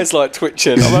 My eyes like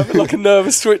twitching. I'm having like a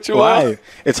nervous twitch. Why?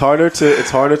 It's harder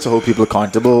to hold people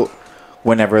accountable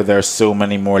whenever there's so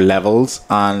many more levels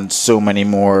and so many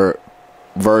more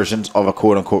versions of a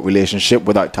quote unquote relationship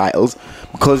without titles,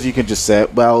 because you can just say,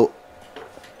 well,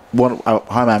 how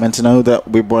am I meant to know that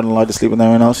we weren't allowed to sleep with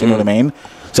anyone else? You know what I mean?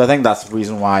 So I think that's the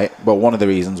reason why, but one of the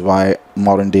reasons why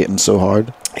modern dating's so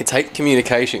hard. It takes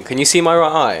communication. Can you see my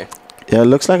right eye? Yeah, it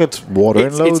looks like it's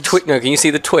watering loads. No, can you see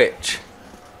the twitch?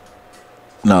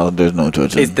 No, there's no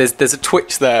twitch. There's a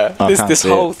twitch there. This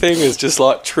whole thing is just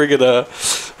like triggered a.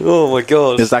 Oh my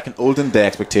god! There's like an olden day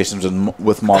expectations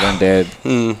with modern day,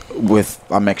 with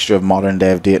a mixture of modern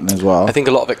day of dating as well. I think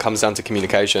a lot of it comes down to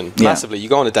communication. Massively, you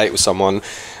go on a date with someone,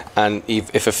 and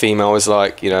if a female is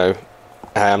like, you know,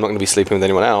 hey, I'm not going to be sleeping with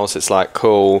anyone else, it's like,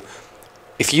 cool.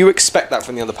 If you expect that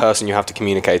from the other person, you have to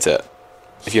communicate it.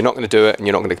 If you're not going to do it and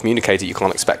you're not going to communicate it, you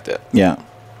can't expect it. Yeah.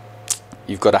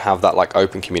 You've got to have that like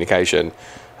open communication.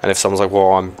 And if someone's like,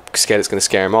 well, I'm scared it's going to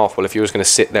scare him off, well, if you're just going to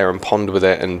sit there and ponder with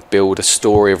it and build a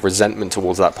story of resentment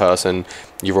towards that person,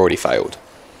 you've already failed.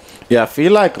 Yeah, I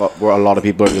feel like a lot of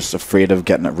people are just afraid of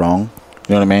getting it wrong.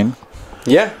 You know what I mean?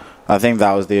 Yeah. I think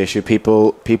that was the issue.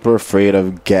 People are afraid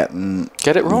of getting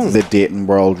it wrong, the dating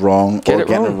world wrong, or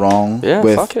getting it wrong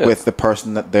with the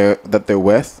person that they're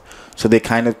with. So they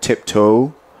kind of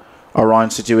tiptoe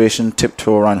around situation,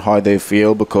 tiptoe around how they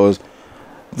feel, because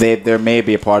there may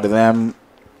be a part of them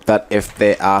that if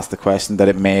they ask the question that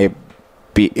it may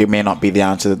not be the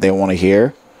answer that they want to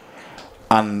hear,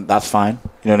 and that's fine.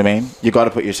 You know what I mean? You got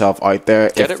to put yourself out there.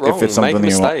 Get it wrong. If it's something make a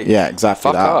mistake. Yeah,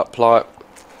 exactly. Fuck up. Like,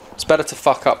 it's better to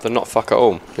fuck up than not fuck at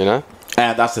all. You know?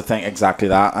 And that's the thing. Exactly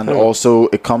that. And also,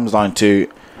 it comes down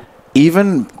to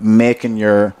even making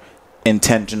your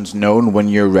intentions known when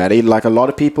you're ready. Like, a lot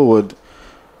of people would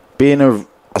be in a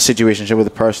situationship with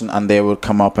a person and they would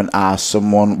come up and ask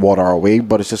someone, what are we?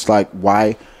 But it's just like,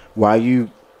 why are you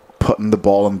putting the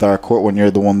ball in their court when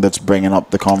you're the one that's bringing up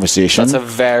the conversation? That's a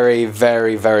very,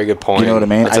 very, very good point. You know what I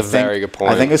mean? That's very good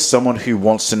point. I think as someone who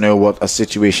wants to know what a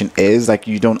situation is, like,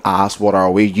 you don't ask what are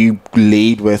we, you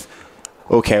lead with,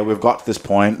 okay, we've got to this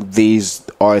point, these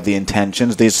are the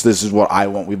intentions, this is what I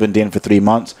want, we've been dating for 3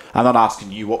 months, I'm not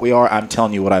asking you what we are, I'm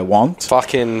telling you what I want.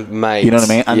 Fucking mate. You know what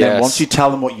I mean? And then once you tell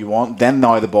them what you want, then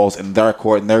now the ball's in their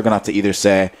court, and they're going to have to either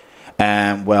say,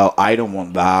 well, I don't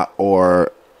want that,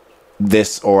 or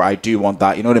this, or I do want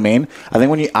that. You know what I mean? I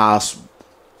think when you ask,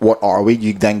 what are we,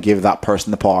 you then give that person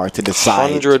the power to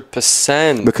decide.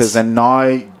 100%. Because then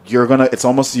now you're gonna, it's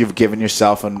almost you've given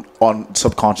yourself an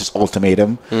subconscious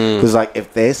ultimatum. Because like,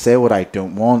 if they say what I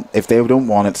don't want, if they don't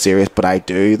want it serious but I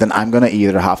do, then I'm gonna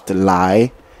either have to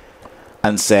lie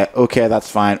and say, okay,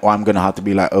 that's fine, or I'm gonna have to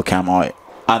be like, okay, I'm out.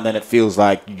 And then it feels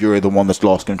like you're the one that's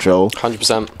lost control.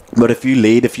 100%. But if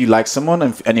you like someone,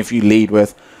 and if you lead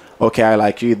with, okay, I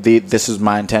like you, this is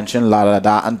my intention, la la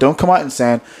la, and don't come out and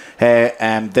saying, hey,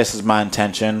 this is my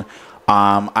intention,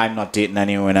 I'm not dating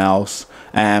anyone else,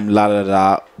 la la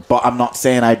la, but I'm not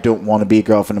saying I don't want to be a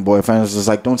girlfriend and boyfriend. It's just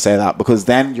like, don't say that, because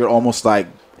then you're almost like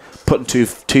putting two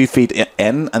feet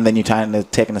in, and then you're kind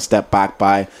of taking a step back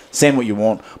by saying what you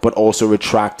want, but also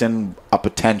retracting a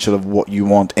potential of what you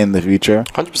want in the future.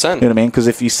 100%. You know what I mean? Because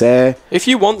if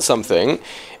you want something,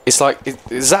 it's like,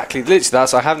 exactly, literally,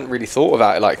 that's, I haven't really thought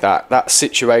about it like that. That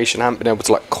situation, I haven't been able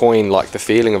to like coin like the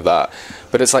feeling of that.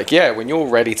 But it's like, yeah, when you're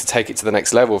ready to take it to the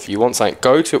next level, if you want something,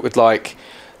 go to it with like,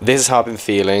 this is how I've been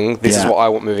feeling, this is what I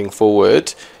want moving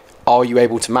forward. Are you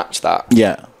able to match that?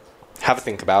 Yeah. Have a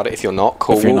think about it. If you're not,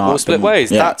 cool, we'll split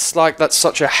ways. Yeah. That's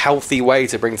such a healthy way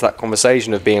to bring to that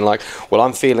conversation of being like, well,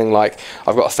 I'm feeling like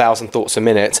I've got 1,000 thoughts a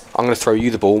minute, I'm going to throw you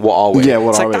the ball, what are we? Yeah,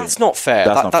 what are we? That's not fair.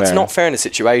 That's not fair in a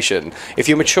situation. If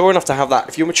you're mature enough to have that,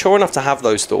 if you're mature enough to have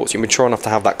those thoughts, you're mature enough to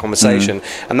have that conversation,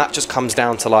 and that just comes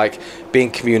down to like being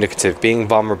communicative, being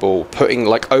vulnerable,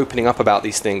 opening up about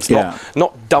these things,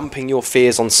 not dumping your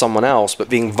fears on someone else, but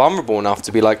being vulnerable enough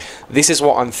to be like, this is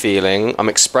what I'm feeling, I'm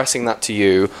expressing that to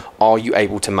you, are you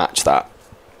able to match that?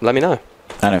 Let me know.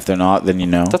 And if they're not, then you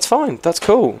know. That's fine. That's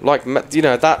cool. Like, you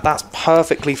know, that's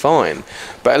perfectly fine.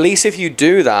 But at least if you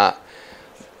do that,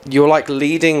 you're like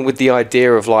leading with the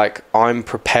idea of like, I'm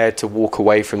prepared to walk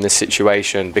away from this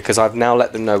situation because I've now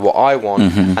let them know what I want,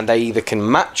 and they either can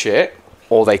match it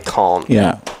or they can't.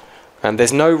 Yeah. And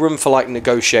there's no room for like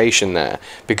negotiation there,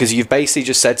 because you've basically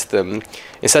just said to them,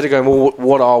 instead of going, well,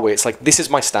 what are we? It's like, this is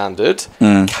my standard.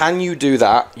 Can you do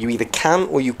that? You either can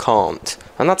or you can't.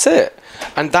 And that's it.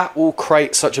 And that will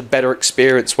create such a better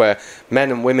experience where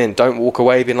men and women don't walk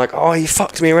away being like, oh, he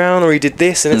fucked me around or he did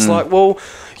this. And it's like, well,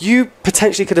 you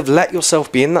potentially could have let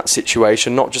yourself be in that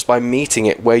situation, not just by meeting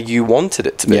it where you wanted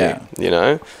it to be, you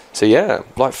know? So yeah,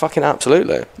 like fucking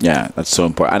absolutely. Yeah, that's so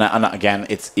important. And again,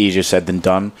 it's easier said than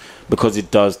done, because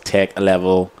it does take a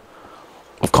level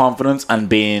of confidence and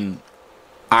being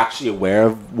actually aware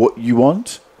of what you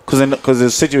want. Because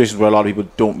there's situations where a lot of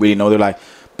people don't really know. They're like,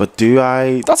 but do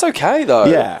I... That's okay though.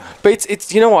 Yeah. But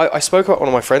it's you know, I spoke about one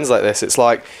of my friends like this. It's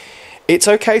like, it's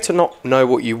okay to not know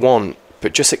what you want,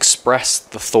 but just express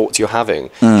the thoughts you're having.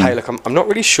 Hey, look, I'm not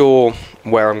really sure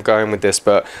where I'm going with this,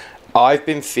 but I've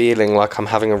been feeling like I'm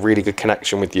having a really good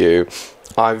connection with you.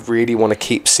 I really want to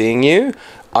keep seeing you.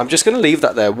 I'm just going to leave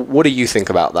that there. What do you think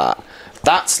about that?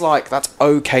 That's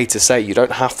okay to say. You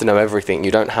don't have to know everything.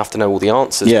 You don't have to know all the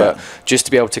answers, but just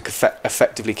to be able to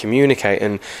effectively communicate.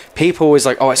 And people always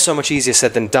like, oh, it's so much easier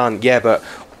said than done. Yeah, but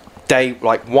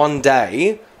one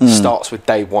day starts with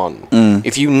day one.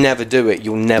 If you never do it,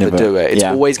 you'll never do it. It's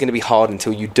always going to be hard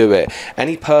until you do it.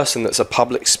 Any person that's a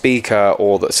public speaker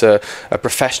or that's a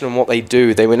professional in what they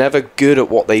do, they were never good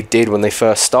at what they did when they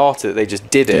first started. They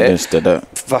just did it. They just did it.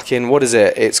 Fucking, what is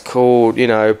it? It's called, you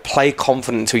know, play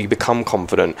confident until you become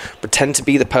confident. Pretend to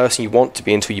be the person you want to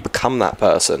be until you become that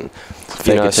person.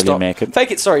 Fake it till you make it.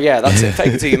 Fake it, sorry, yeah, that's it.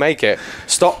 Fake it till you make it.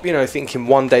 Stop, you know, thinking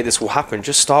one day this will happen.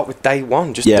 Just start with day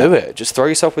one. Just do it. Just throw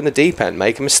yourself in the deep end.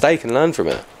 Make a mistake and learn from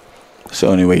it. It's the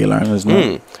only way you learn, isn't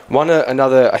it?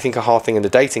 Another, I think, a hard thing in the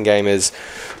dating game is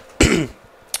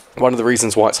one of the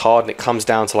reasons why it's hard and it comes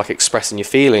down to like expressing your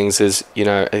feelings is, you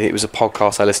know, it was a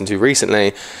podcast I listened to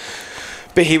recently,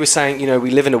 but he was saying, you know, we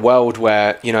live in a world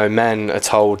where, you know, men are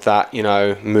told that, you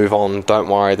know, move on, don't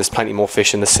worry, there's plenty more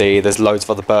fish in the sea, there's loads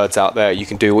of other birds out there, you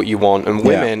can do what you want. And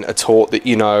women are taught that,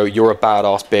 you know, you're a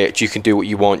badass bitch, you can do what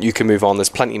you want, you can move on, there's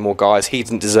plenty more guys, he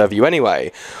didn't deserve you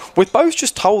anyway. We're both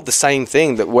just told the same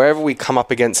thing, that wherever we come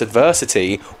up against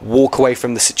adversity, walk away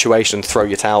from the situation, throw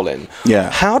your towel in. Yeah.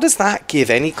 How does that give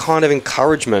any kind of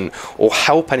encouragement or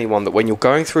help anyone that when you're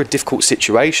going through a difficult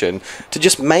situation to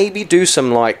just maybe do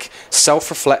some like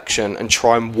self-reflection and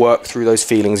try and work through those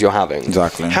feelings you're having?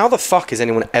 Exactly. How the fuck is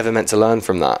anyone ever meant to learn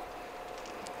from that?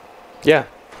 Yeah.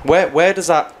 Where does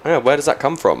that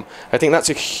come from? I think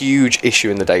that's a huge issue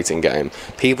in the dating game.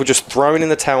 People just throwing in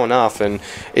the towel enough, and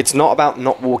it's not about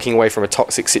not walking away from a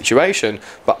toxic situation,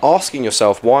 but asking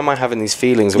yourself, why am I having these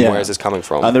feelings and where is this coming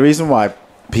from? And the reason why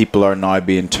people are now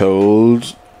being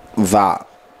told that,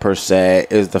 per se,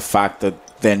 is the fact that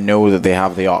they know that they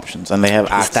have the options and they have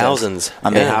access. Thousands.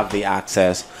 And they have the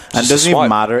access. And it doesn't even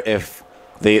matter if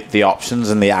the options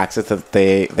and the access that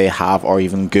they have are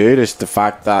even good. It's the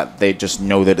fact that they just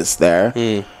know that it's there.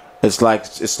 It's like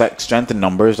strength in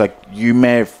numbers. Like, you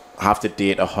may have to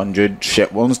date 100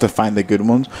 shit ones to find the good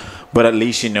ones, but at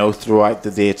least you know throughout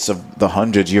the dates of the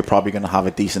hundreds you're probably going to have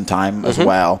a decent time as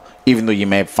well. Even though you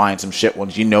may find some shit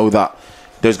ones, you know that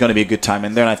there's going to be a good time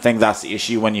in there. And I think that's the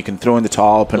issue when you can throw in the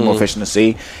towel, put more fish in the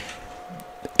sea.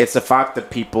 It's the fact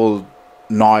that people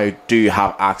now do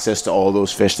have access to all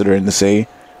those fish that are in the sea.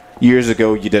 Years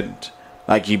ago, you didn't.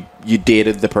 Like, you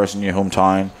dated the person in your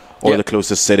hometown or the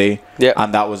closest city,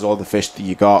 and that was all the fish that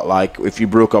you got. Like, if you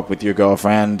broke up with your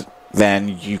girlfriend,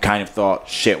 then you kind of thought,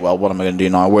 shit, well, what am I going to do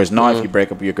now? Whereas now, if you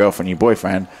break up with your girlfriend and your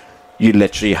boyfriend, you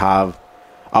literally have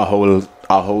a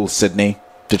whole Sydney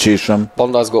to choose from.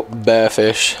 Bondi's got bare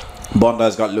fish.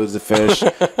 Bondi's got loads of fish.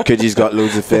 Coogie's got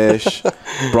loads of fish.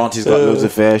 Bronte's got loads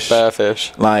of fish. Bare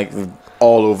fish. Like,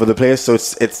 all over the place. So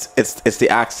it's the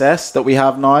access that we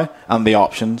have now and the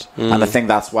options. And I think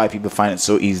that's why people find it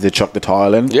so easy to chuck the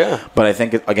towel in. Yeah. But I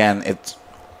think,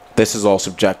 this is all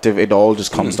subjective. It all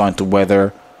just comes down to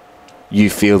whether you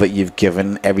feel that you've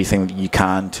given everything that you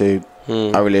can to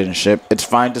a relationship. It's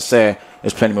fine to say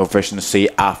there's plenty more fish in the sea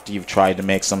after you've tried to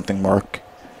make something work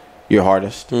your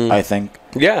hardest, I think.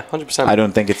 Yeah, 100%. I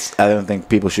don't think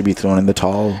people should be thrown in the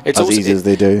towel easy as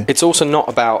they do. It's also not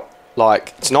about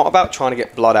trying to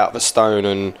get blood out of a stone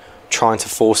and trying to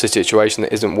force a situation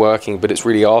that isn't working, but it's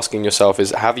really asking yourself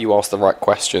have you asked the right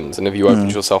questions, and have you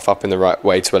opened yourself up in the right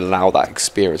way to allow that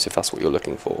experience if that's what you're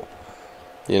looking for?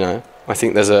 You know, I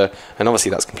think and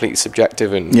obviously that's completely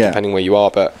subjective and depending where you are,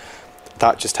 but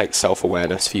that just takes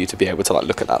self-awareness for you to be able to like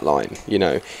look at that line. You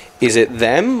know, is it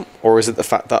them or is it the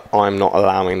fact that I'm not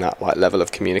allowing that like level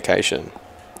of communication?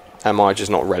 Am I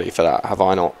just not ready for that? Have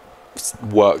I not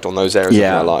worked on those areas of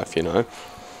my life? You know,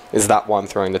 is that why I'm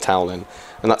throwing the towel in?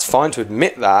 And that's fine to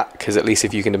admit that, because at least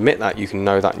if you can admit that, you can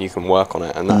know that and you can work on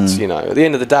it. And that's, you know, at the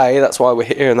end of the day, that's why we're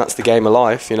here, and that's the game of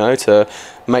life, you know, to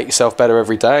make yourself better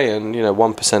every day. And, you know,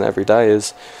 1% every day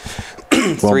is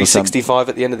 365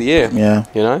 at the end of the year. Yeah.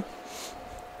 You know?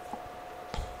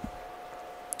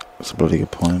 That's a bloody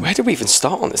good point. Where did we even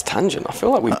start on this tangent? I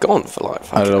feel like we've gone for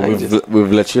like I don't know,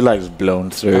 we've literally like just blown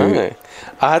through.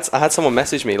 I had someone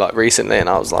message me like recently, and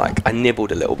I was like, I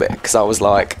nibbled a little bit because I was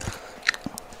like,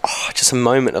 just a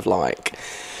moment of like,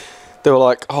 they were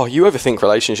like, oh, you overthink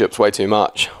relationships way too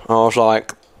much. And I was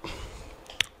like,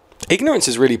 ignorance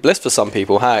is really bliss for some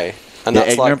people, hey? And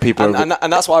that's ignorant like, people and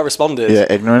that's why I responded. Yeah,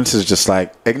 ignorance is just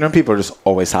like, ignorant people are just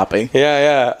always happy.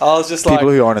 Yeah. I was just people like,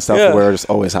 people who aren't self-aware are just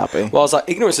always happy. Well, I was like,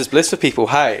 ignorance is bliss for people,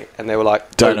 hey? And they were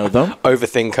like, don't know them?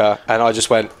 Overthinker. And I just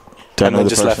went, and then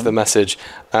just left the message.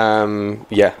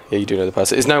 Yeah, you do know the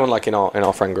person. It's no one like in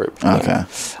our friend group. Okay.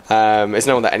 It's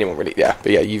no one that anyone really. Yeah,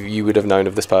 but yeah, you would have known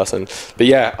of this person. But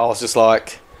yeah, I was just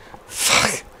like,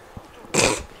 fuck.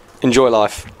 Enjoy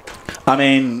life. I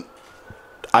mean,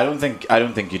 I don't think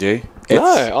you do.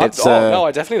 I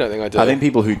definitely don't think I do. I think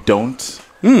people who don't.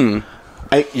 You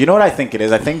know what I think it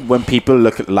is? I think when people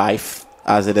look at life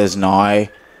as it is now,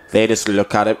 they just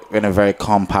look at it in a very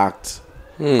compact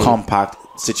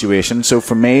situation. So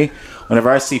for me,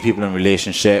 whenever I see people in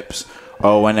relationships,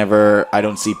 or whenever I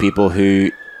don't see people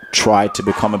who try to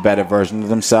become a better version of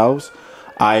themselves,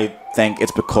 I think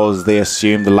it's because they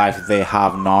assume the life that they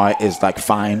have now is like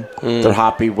fine. They're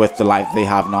happy with the life they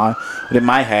have now. But in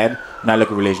my head, when I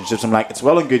look at relationships, I'm like, it's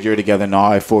well and good you're together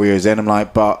now, 4 years in. I'm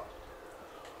like, but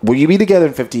will you be together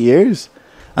in 50 years?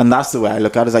 And that's the way I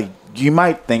look at it. It's like, you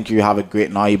might think you have it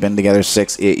great now. You've been together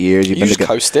 6-8 years. You're just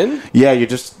coasting. Yeah, you're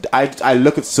just. I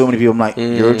look at so many people. I'm like,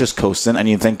 you're just coasting, and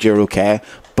you think you're okay.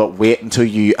 But wait until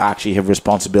you actually have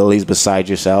responsibilities beside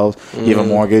yourselves. You have a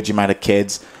mortgage. You might have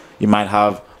kids. You might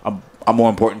have a more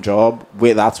important job.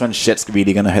 Wait, that's when shit's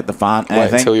really gonna hit the fan.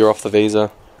 And Wait until you're off the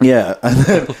visa. Yeah,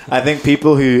 I think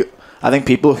people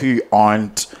who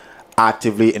aren't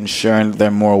actively ensuring they're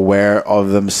more aware of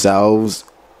themselves,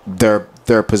 their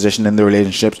position in the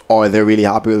relationships, or they're really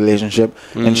happy with the relationship,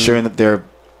 ensuring that they're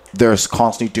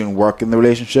constantly doing work in the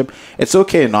relationship. It's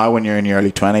okay now when you're in your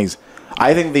early 20s.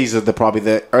 I think these are probably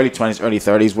the early 20s, early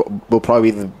 30s will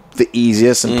probably be the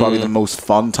easiest and probably the most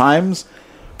fun times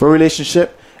for a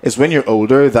relationship. It's when you're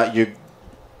older that you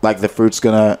like the fruit's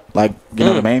gonna like you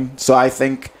know what I mean. So I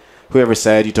think whoever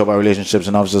said you talk about relationships,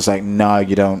 and I was just like, no,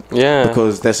 you don't. Yeah.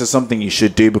 Because this is something you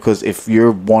should do, because if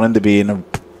you're wanting to be in a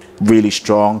really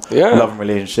strong, loving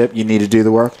relationship, you need to do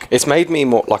the work. It's made me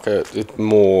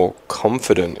more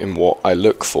confident in what I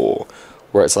look for,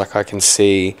 where it's like I can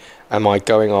see, am I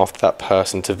going after that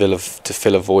person to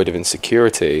fill a void of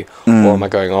insecurity, or am I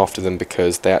going after them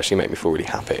because they actually make me feel really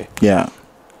happy? Yeah.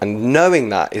 And knowing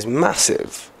that is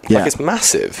massive. Like, it's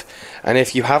massive. And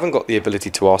if you haven't got the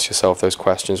ability to ask yourself those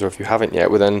questions, or if you haven't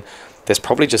yet, well then there's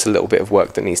probably just a little bit of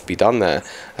work that needs to be done there.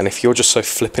 And if you're just so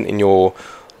flippant in your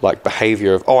like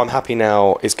behavior of, oh, I'm happy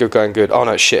now, it's going good, oh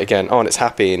no, it's shit again, oh, and it's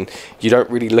happy, and you don't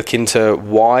really look into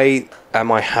why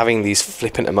am I having these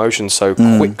flippant emotions so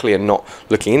quickly and not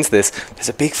looking into this, there's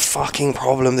a big fucking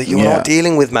problem that you're not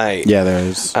dealing with, mate. Yeah, there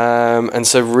is. And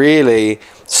so really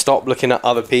stop looking at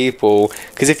other people,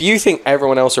 because if you think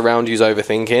everyone else around you is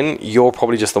overthinking, you're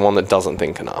probably just the one that doesn't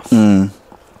think enough.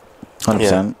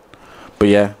 100%. But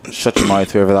yeah, shut your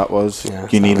mouth, whoever that was. Yeah,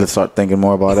 you need to start thinking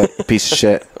more about it. Piece of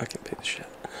shit. Fucking piece of shit.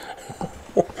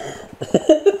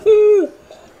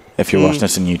 If you're watching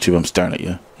this on YouTube, I'm staring at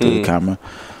you through the camera.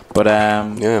 But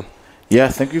yeah, I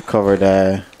think we've covered.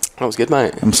 That was good,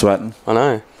 mate. I'm sweating. I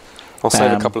know. I'll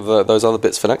save a couple of those other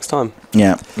bits for next time.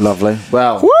 Yeah, lovely.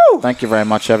 Well, thank you very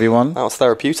much, everyone. That was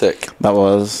therapeutic. That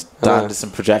was. Dan did some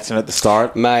projecting at the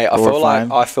start. Mate, I feel like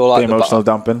the emotional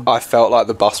dumping. I felt like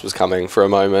the bus was coming for a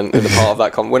moment in the part of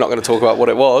that We're not going to talk about what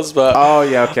it was, but oh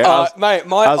yeah, okay. Mate,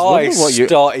 my eyes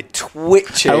started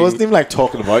twitching. I wasn't even like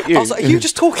talking about you. I was like, are you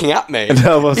just talking at me?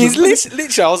 No, I wasn't.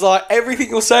 Literally, I was like, everything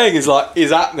you're saying is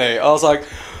at me. I was like,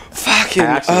 fucking. I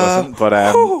actually wasn't,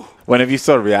 but whenever you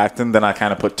started reacting, then I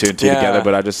kind of put two and two together,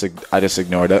 but I just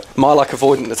ignored it. My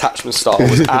avoidant attachment style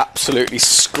was absolutely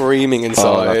screaming inside.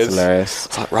 Oh, that's hilarious.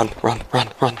 It's like, run.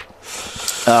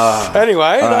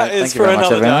 Anyway, that is for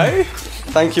another day.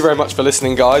 Thank you very much for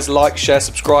listening, guys. Like, share,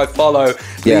 subscribe, follow.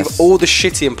 Leave all the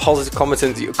shitty and positive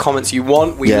comments you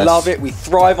want. We love it. We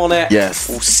thrive on it. Yes.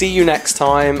 We'll see you next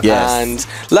time. Yes. And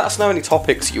let us know any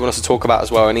topics you want us to talk about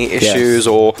as well. Any issues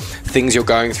or things you're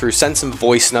going through. Send some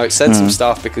voice notes. Send some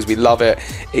stuff, because we love it.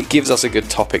 It gives us a good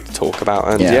topic to talk about.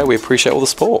 And we appreciate all the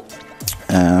support.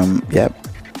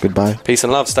 Goodbye. Peace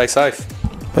and love. Stay safe.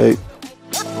 Bye.